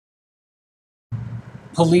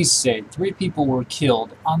Police say 3 people were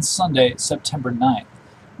killed on Sunday, September 9th,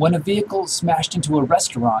 when a vehicle smashed into a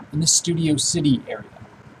restaurant in the Studio City area.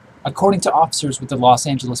 According to officers with the Los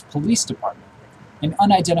Angeles Police Department, an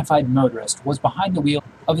unidentified motorist was behind the wheel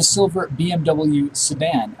of a silver BMW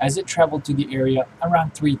sedan as it traveled through the area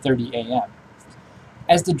around 3:30 a.m.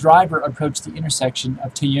 As the driver approached the intersection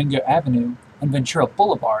of Tayunga Avenue and Ventura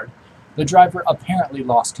Boulevard, the driver apparently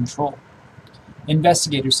lost control.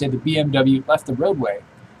 Investigators say the BMW left the roadway,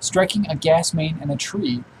 striking a gas main and a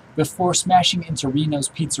tree before smashing into Reno's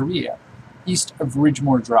Pizzeria, east of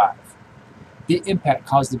Ridgemore Drive. The impact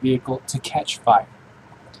caused the vehicle to catch fire.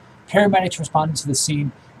 Paramedics responded to the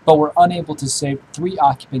scene but were unable to save 3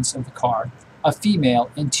 occupants of the car, a female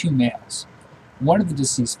and 2 males. One of the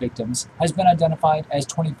deceased victims has been identified as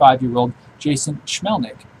 25-year-old Jason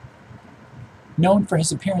Shmelnik, known for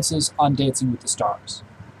his appearances on Dancing with the Stars.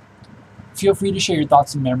 Feel free to share your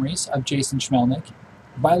thoughts and memories of Jason Shmelnik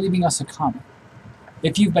by leaving us a comment.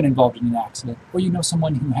 If you've been involved in an accident or you know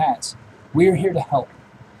someone who has, we're here to help.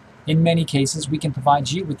 In many cases, we can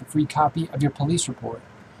provide you with a free copy of your police report.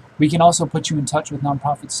 We can also put you in touch with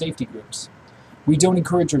nonprofit safety groups. We don't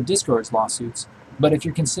encourage or discourage lawsuits, but if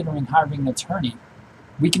you're considering hiring an attorney,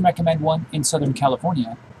 we can recommend one in Southern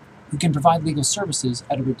California who can provide legal services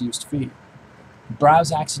at a reduced fee.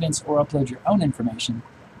 Browse accidents or upload your own information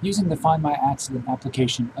using the Find My Accident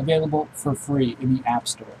application available for free in the App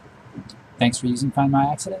Store. Thanks for using Find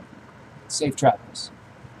My Accident. Safe travels.